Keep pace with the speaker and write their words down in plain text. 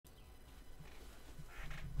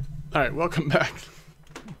All right, welcome back.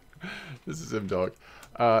 This is M-Dog.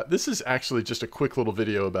 This is actually just a quick little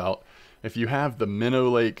video about if you have the Minnow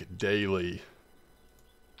Lake daily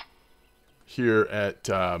here at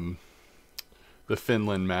the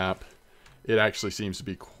Finland map, it actually seems to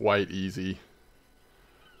be quite easy.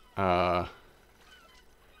 And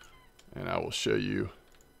I will show you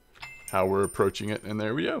how we're approaching it. And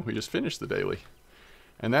there we go. We just finished the daily.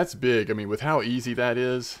 And that's big. I mean, with how easy that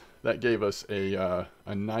is, that gave us a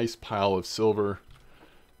nice pile of silver,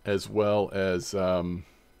 as well as a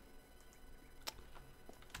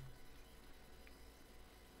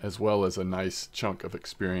nice chunk of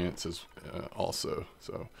experience also.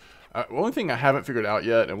 So, the only thing I haven't figured out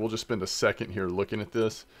yet, and we'll just spend a second here looking at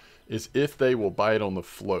this, is if they will bite on the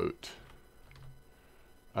float.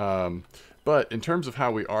 But in terms of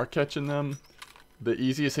how we are catching them, the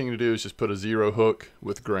easiest thing to do is just put a zero hook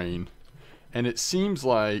with grain. And it seems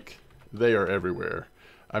like they are everywhere.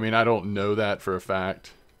 I mean, I don't know that for a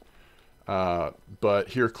fact. But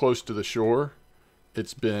here close to the shore,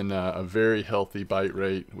 it's been a very healthy bite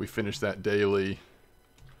rate. We finished that daily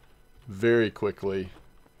very quickly.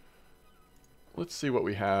 Let's see what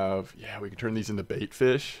we have. Yeah, we can turn these into bait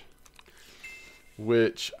fish,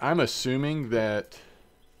 which I'm assuming that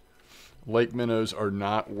lake minnows are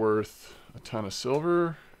not worth a ton of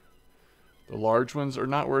silver. The large ones are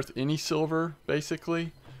not worth any silver,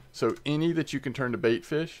 basically. So any that you can turn to bait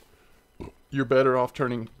fish, you're better off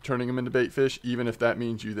turning them into bait fish, even if that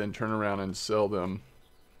means you then turn around and sell them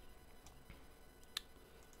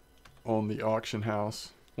on the auction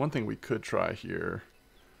house. One thing we could try here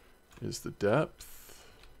is the depth.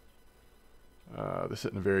 This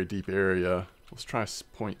isn't a very deep area. Let's try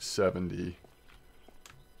 0.70.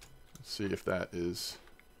 Let's see if that is...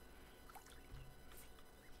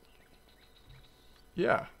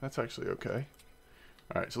 Yeah, that's actually okay.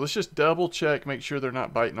 Alright, so let's just double check, make sure they're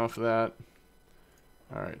not biting off of that.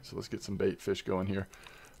 Alright, so let's get some bait fish going here.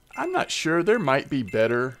 I'm not sure. There might be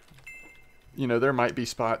better, you know, there might be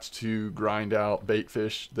spots to grind out bait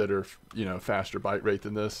fish that are, you know, faster bite rate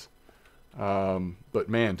than this. But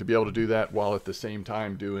man, to be able to do that while at the same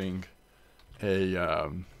time doing a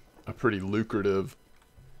pretty lucrative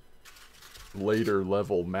later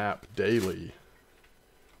level map daily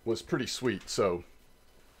was pretty sweet. So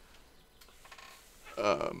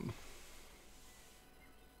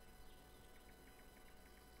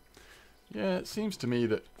yeah, it seems to me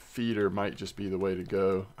that feeder might just be the way to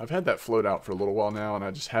go. I've had that float out for a little while now, and I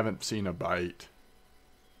just haven't seen a bite.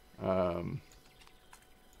 And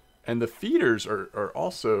the feeders are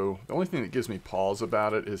also, the only thing that gives me pause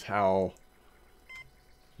about it is how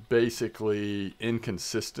basically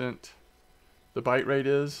inconsistent the bite rate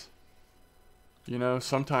is. You know,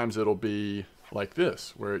 sometimes it'll be like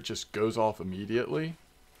this, where it just goes off immediately.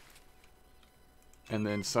 And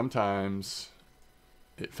then sometimes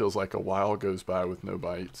it feels like a while goes by with no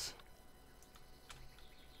bites.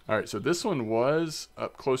 Alright, so this one was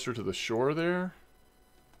up closer to the shore there.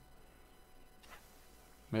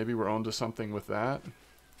 Maybe we're onto something with that.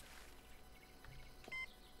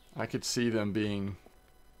 I could see them being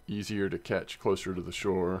easier to catch closer to the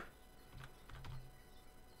shore.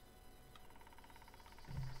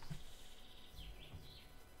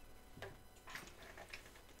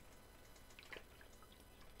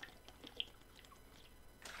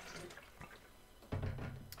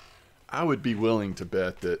 I would be willing to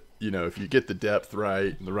bet that, you know, if you get the depth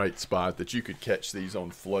right and the right spot, that you could catch these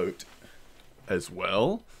on float as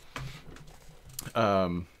well.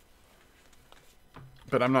 But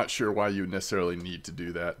I'm not sure why you necessarily need to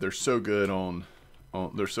do that. They're so good on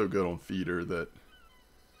feeder that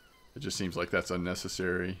it just seems like that's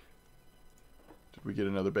unnecessary. Did we get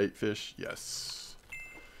another bait fish? Yes.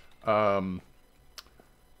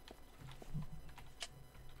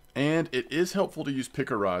 And it is helpful to use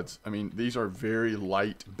picker rods. I mean, these are very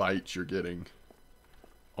light bites you're getting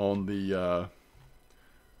on the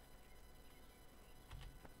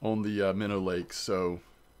minnow lakes, so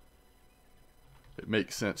it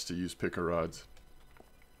makes sense to use picker rods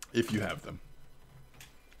if you have them.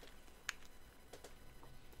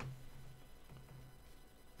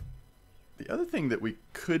 The other thing that we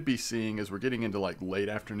could be seeing as we're getting into like late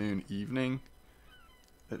afternoon, evening,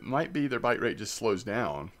 it might be their bite rate just slows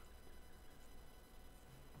down.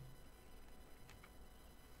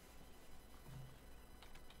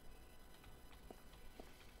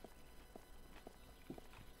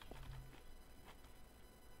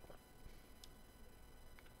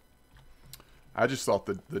 I just thought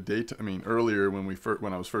that the date, I mean, earlier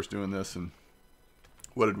when I was first doing this, and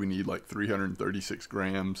what did we need, like 336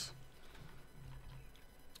 grams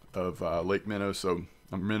of lake minnow, so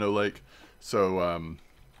minnow lake. So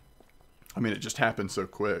I mean, it just happened so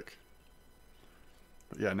quick.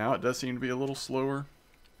 But yeah, now it does seem to be a little slower.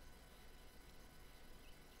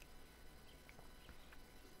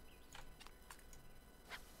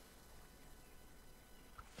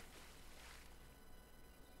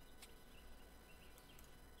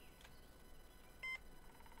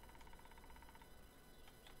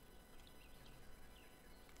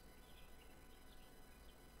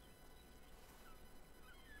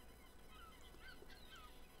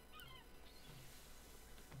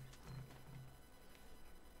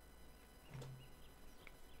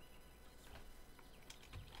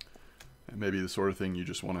 And maybe the sort of thing you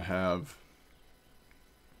just want to have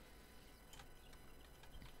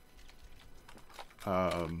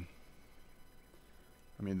I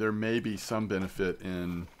mean, there may be some benefit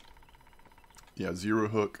in, yeah, zero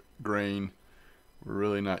hook grain. We're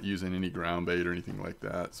really not using any ground bait or anything like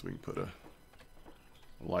that, so we can put a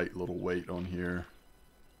light little weight on here.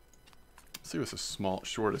 Let's see what's the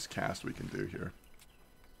shortest cast we can do here.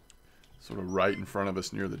 Sort of right in front of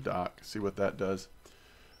us near the dock. See what that does.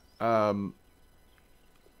 Yeah,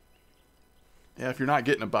 if you're not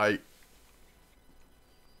getting a bite,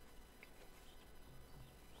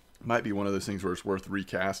 might be one of those things where it's worth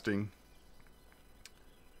recasting.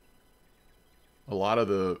 A lot of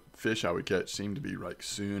the fish I would catch seem to be like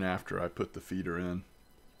soon after I put the feeder in.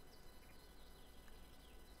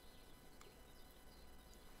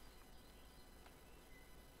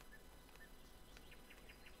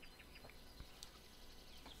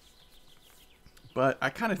 But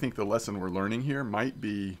I kind of think the lesson we're learning here might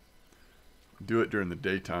be do it during the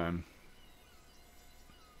daytime.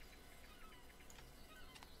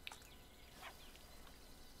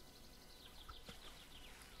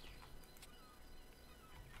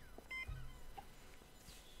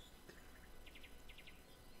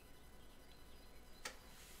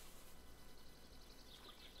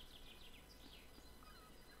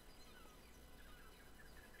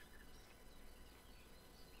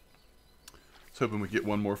 Hoping we get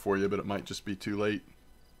one more for you, but it might just be too late.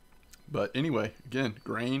 But anyway, again,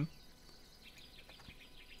 grain,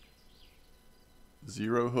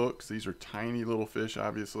 zero hooks. These are tiny little fish,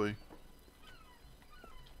 obviously.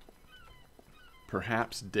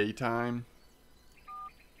 Perhaps daytime.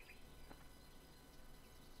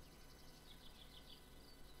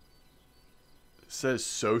 It says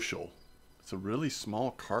social. It's a really small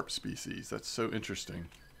carp species. That's so interesting.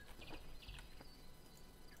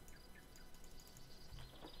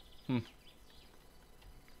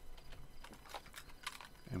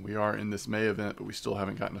 And we are in this May event, but we still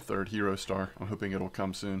haven't gotten a third hero star. I'm hoping it'll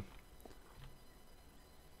come soon.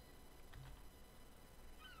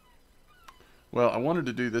 Well, I wanted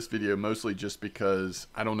to do this video mostly just because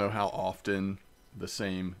I don't know how often the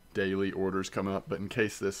same daily orders come up, but in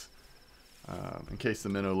case this, in case the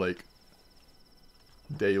Minnow Lake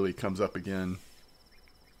daily comes up again,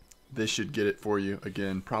 this should get it for you.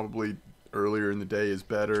 Again, probably earlier in the day is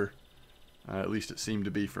better. At least it seemed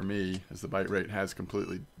to be for me, as the bite rate has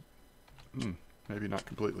completely, maybe not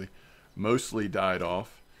completely, mostly died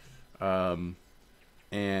off. And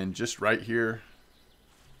just right here,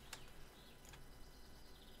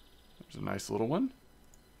 there's a nice little one.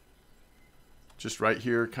 Just right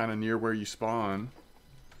here, kind of near where you spawn,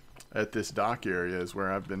 at this dock area is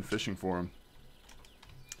where I've been fishing for them.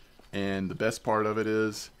 And the best part of it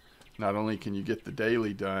is, not only can you get the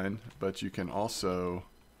daily done, but you can also,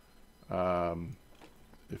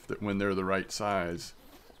 when they're the right size,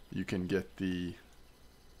 you can get the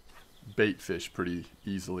bait fish pretty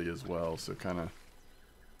easily as well. So kind of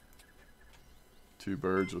two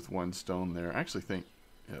birds with one stone there. I actually think,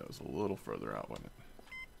 yeah, it was a little further out, wasn't it?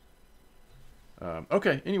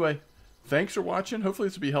 Okay, anyway, thanks for watching. Hopefully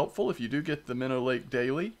this will be helpful if you do get the Minnow Lake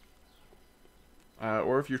daily,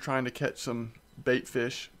 or if you're trying to catch some bait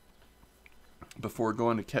fish before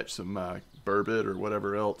going to catch some burbot or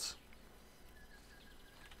whatever else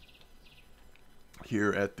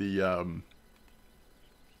here at the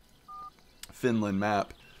Finland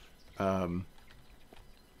map.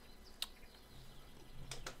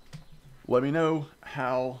 Let me know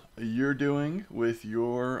how you're doing with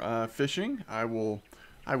your fishing. I will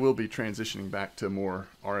be transitioning back to more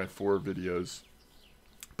RF4 videos,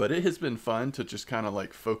 but it has been fun to just kind of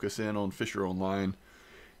like focus in on Fisher Online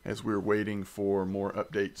as we're waiting for more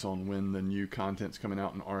updates on when the new content's coming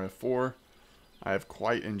out in RF4. I have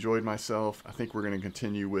quite enjoyed myself. I think we're going to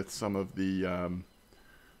continue with some of the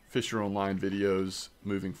Fisher Online videos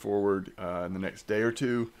moving forward in the next day or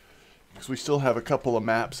two, because we still have a couple of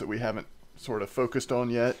maps that we haven't sort of focused on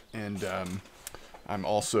yet, and I'm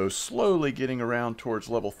also slowly getting around towards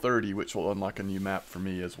level 30, which will unlock a new map for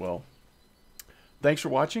me as well. Thanks for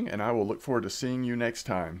watching, and I will look forward to seeing you next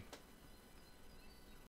time.